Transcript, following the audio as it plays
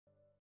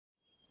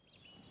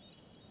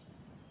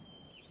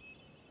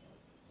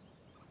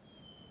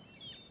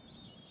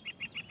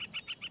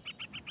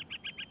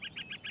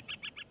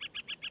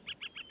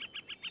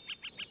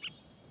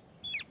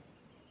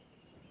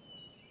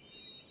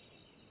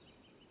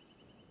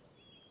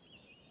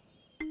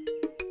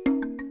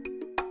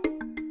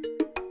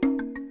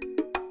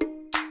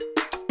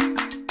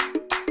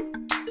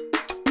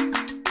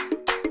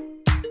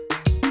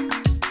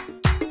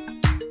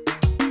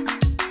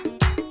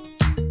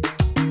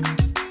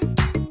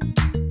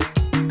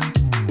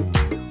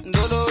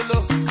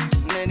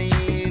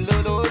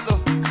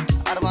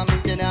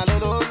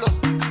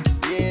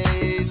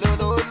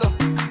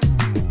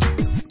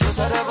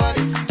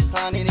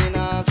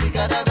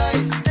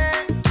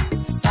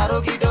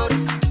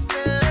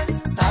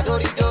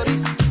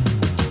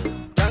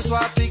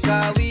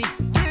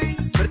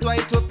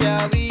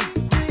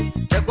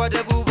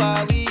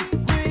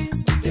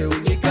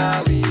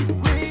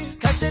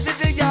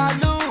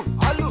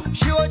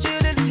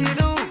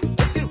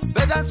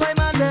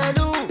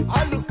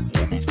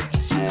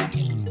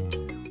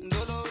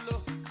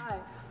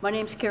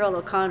name's Carol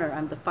O'Connor.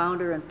 I'm the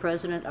founder and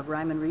president of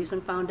Rhyme and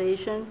Reason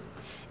Foundation.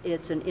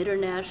 It's an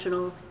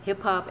international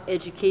hip-hop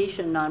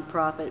education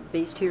nonprofit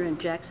based here in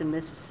Jackson,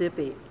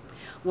 Mississippi.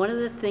 One of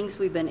the things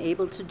we've been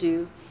able to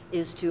do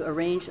is to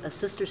arrange a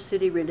sister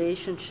city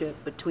relationship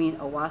between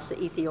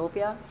Hawassa,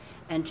 Ethiopia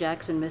and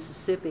Jackson,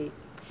 Mississippi.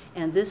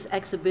 And this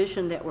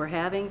exhibition that we're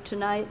having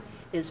tonight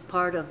is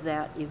part of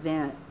that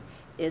event.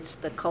 It's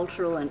the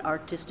cultural and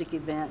artistic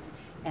event,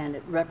 and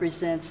it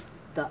represents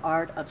the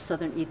art of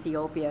southern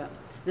Ethiopia.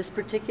 This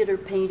particular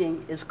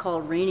painting is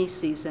called Rainy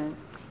Season.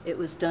 It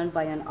was done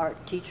by an art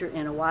teacher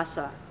in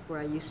Hawassa, where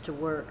I used to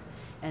work,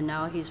 and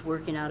now he's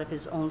working out of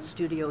his own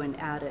studio in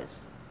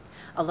Addis.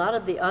 A lot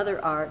of the other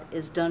art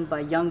is done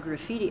by young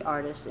graffiti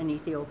artists in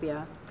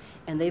Ethiopia,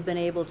 and they've been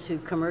able to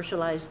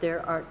commercialize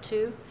their art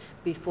too.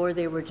 Before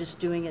they were just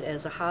doing it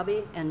as a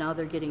hobby, and now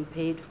they're getting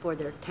paid for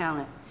their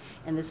talent.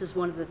 And this is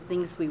one of the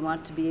things we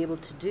want to be able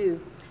to do,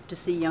 to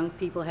see young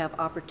people have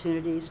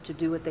opportunities to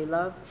do what they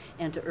love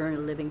and to earn a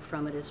living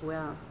from it as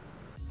well.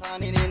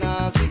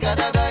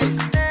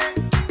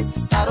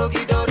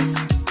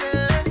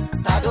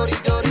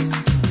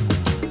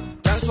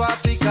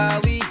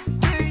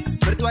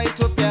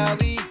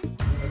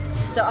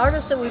 The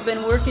artists that we've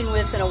been working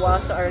with in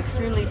Hawassa are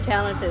extremely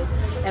talented,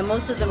 and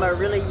most of them are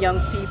really young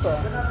people.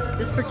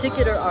 This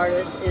particular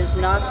artist is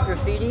Nas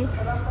Graffiti.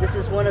 This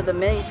is one of the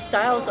many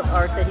styles of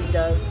art that he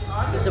does.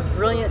 He's a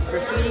brilliant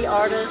graffiti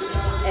artist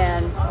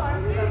and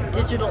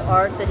digital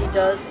art that he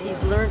does.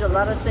 He's learned a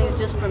lot of things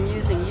just from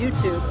using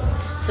YouTube.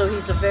 So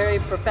he's a very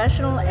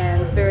professional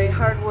and very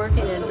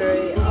hardworking and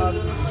very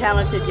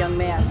talented young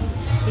man.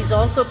 He's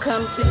also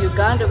come to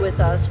Uganda with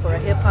us for a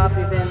hip-hop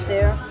event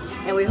there,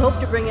 and we hope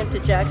to bring him to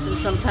Jackson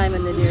sometime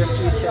in the near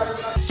future.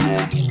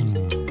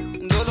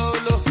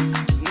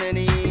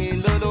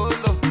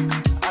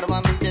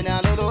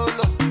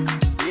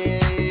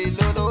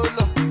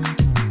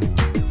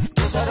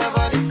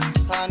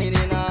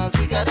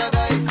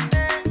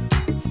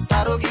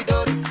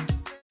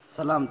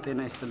 ሰላም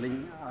ጤና ይስጥልኝ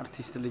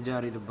አርቲስት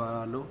ልጃሪ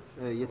ልባላሉ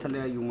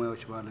የተለያዩ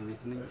ሙያዎች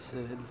ባለቤት ነኝ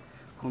ስዕል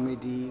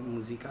ኮሜዲ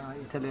ሙዚቃ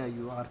የተለያዩ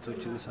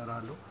አርቶችን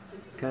እሰራለሁ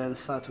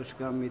ከእንስሳቶች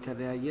ጋርም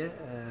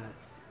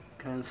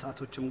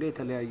ከእንስሳቶችም ጋር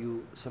የተለያዩ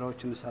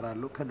ስራዎችን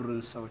እሰራለሁ ከዱር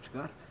እንስሳዎች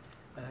ጋር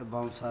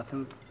በአሁን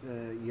ሰዓትም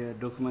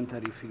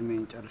የዶክመንተሪ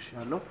ፊልሜን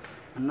ጨርሻለሁ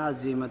እና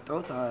እዚህ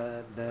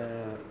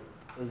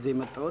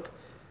የመጣሁት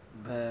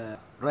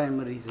በራይም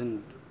ሪዝን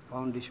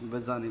ፋውንዴሽን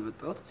በዛ ነው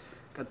የመጣሁት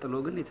ቀጥሎ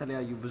ግን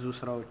የተለያዩ ብዙ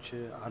ስራዎች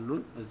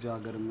አሉን እዚህ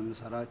ሀገር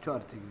የምንሰራቸው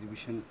አርት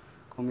ኤግዚቢሽን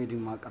ኮሜዲ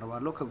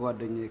ማቀርባለሁ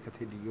ከጓደኛዬ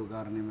ከቴዲዮ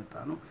ጋር ነው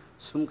የመጣነው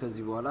እሱም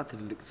ከዚህ በኋላ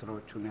ትልቅ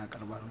ስራዎችን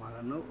ያቀርባል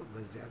ማለት ነው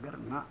በዚህ ሀገር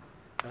እና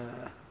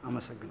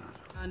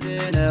አመሰግናለሁ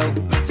አንደነው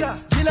ብቻ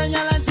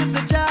ይለኛል አንቺ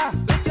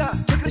ብቻ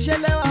ፍቅርሽ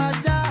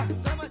ለዋጃ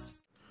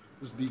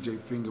This DJ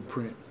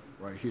Fingerprint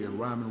right here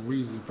Rhyme and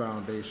Reason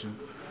Foundation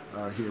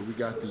here we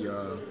got the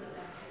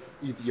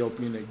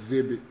Ethiopian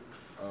exhibit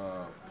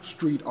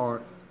street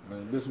art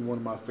and this is one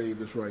of my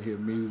favorites right here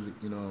music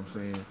you know what I'm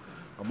saying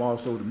I'm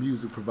also the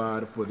music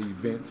provider for the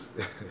events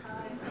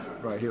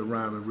right here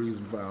Rhyme and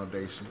Reason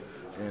Foundation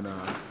and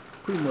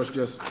pretty much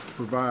just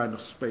providing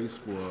a space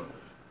for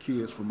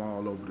kids from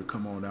all over to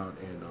come on out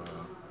and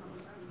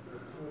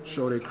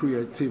show their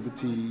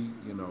creativity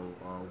you know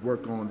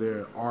work on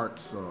their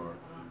arts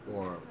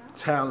or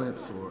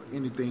talents or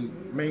anything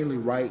mainly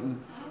writing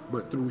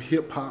but through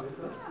hip hop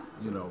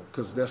you know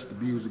because that's the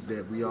music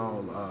that we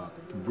all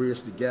can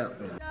bridge the gap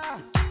in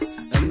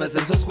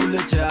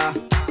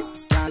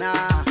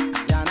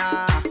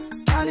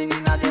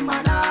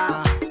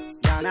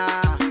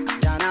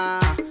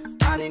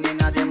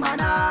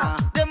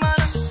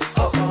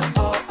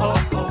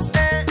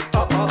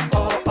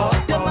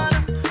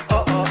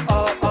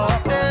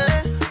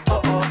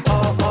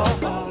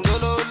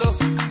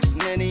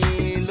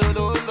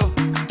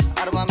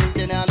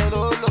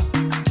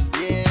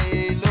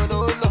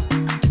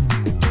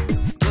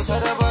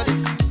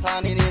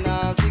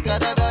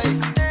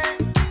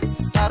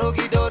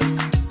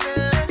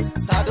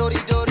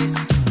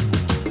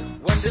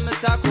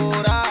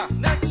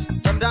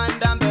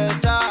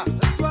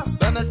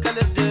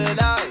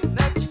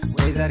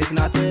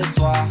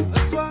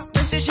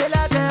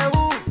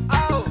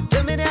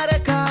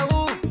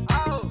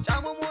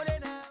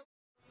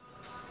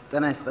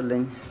ጤና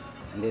ይስጥልኝ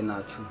እንዴት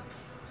ናችሁ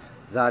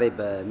ዛሬ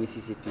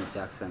በሚሲሲፒ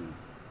ጃክሰን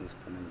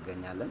ውስጥ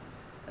እንገኛለን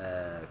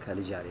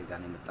ከልጃሪ ጋር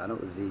የመጣነው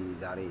እዚህ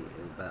ዛሬ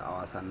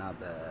በአዋሳና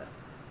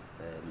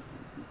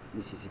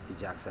በሚሲሲፒ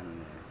ጃክሰን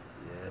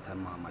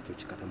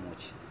የተማማቾች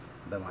ከተሞች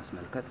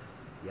በማስመልከት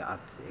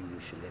የአርት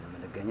ኤግዚቢሽን ላይ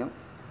የምንገኘው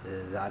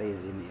ዛሬ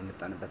እዚህ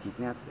የመጣንበት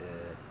ምክንያት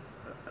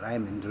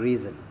ራይም ኤንድ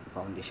ሪዝን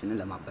ፋውንዴሽንን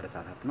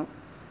ለማበረታታት ነው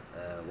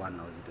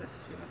ዋናው እዚህ ድረስ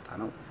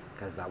የመጣነው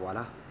ከዛ በኋላ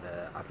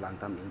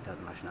በአትላንታም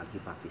ኢንተርናሽናል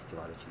ሂፕ ሆፕ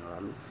ፌስቲቫሎች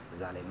ይኖራሉ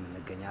እዛ ላይ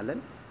እንገኛለን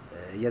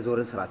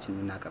የዞርን ስራችን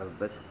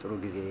እናቀርብበት ጥሩ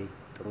ጊዜ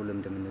ጥሩ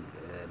ልምድ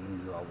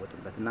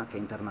የምንለዋወጥበትና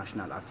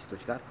ከኢንተርናሽናል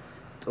አርቲስቶች ጋር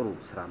ጥሩ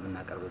ስራ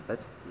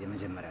የምናቀርብበት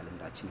የመጀመሪያ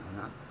ልምዳችን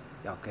ይሆናል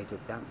ያው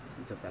ከኢትዮጵያ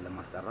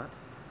ለማስጠራት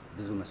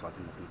ብዙ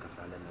መስዋዕትነት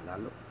እንከፍላለን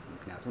እላለሁ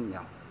ምክንያቱም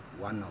ያው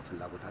ዋናው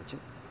ፍላጎታችን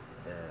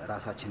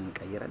ራሳችንን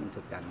ቀይረን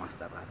ኢትዮጵያን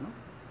ማስጠራት ነው።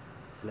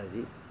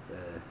 ስለዚህ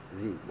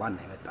እዚህ ዋና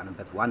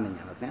የመጣንበት ዋነኛ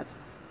ምክንያት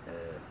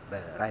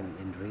በራይም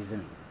ኤንድ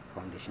ሪዝን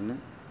ፋውንዴሽንን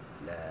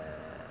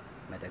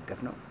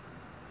ለመደገፍ ነው።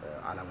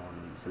 ዓላማውን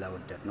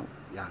ስለወደድ ነው።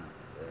 ያ ነው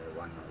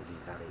ዋናው እዚህ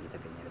ዛሬ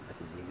የተገኘንበት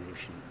እዚህ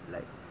ኤግዚቢሽን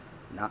ላይ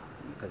እና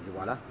ከዚህ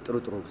በኋላ ጥሩ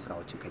ጥሩ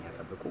ስራዎችን ከኛ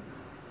ጠብቁ።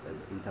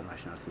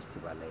 ኢንተርናሽናል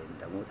ፌስቲቫል ላይ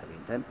ደግሞ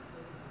ተገኝተን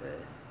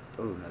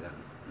ጥሩ ነገር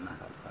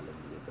እናሳልፋለን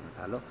ብዬ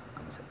እገምታለሁ።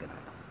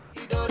 አመሰግናለሁ።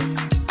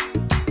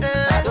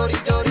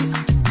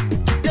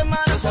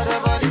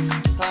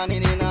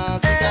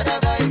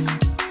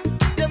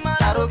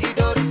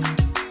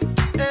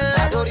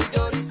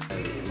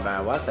 By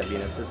Hawassa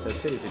being a sister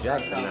city to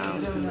Jackson now,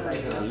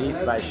 at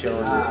least by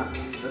showing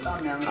this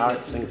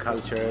arts and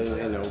culture,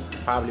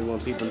 probably when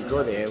people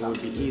go there, it would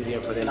be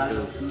easier for them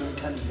to,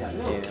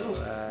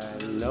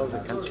 know the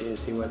country and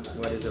see what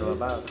it's all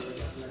about.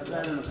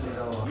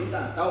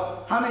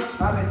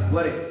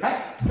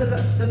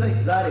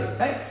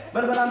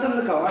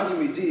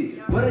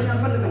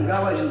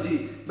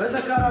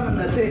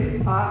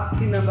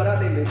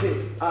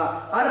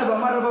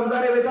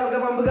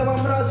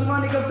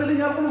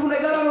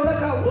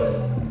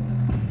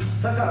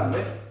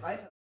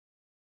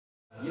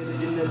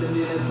 የልጅነት ልምድ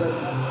ነበር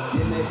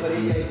የናይፈሬ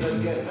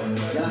ያይበገር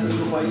ያንቱ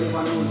ባየ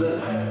ፋኖዘር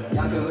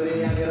ያገበሬ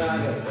ያገር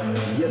ሀገር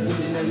የሱ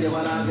ልጅ ነን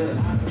የባለ ሀገር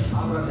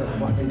አብረደ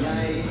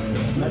ጓደኛዬ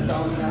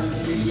መጣውና ልጅ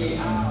ብዬ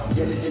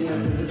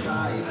የልጅነት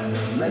ትዝታዬ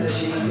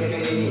መለሽኝ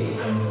ከቀዬ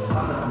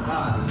አመጣ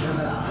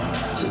ደመራ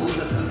ችቦ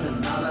ዘጠንስን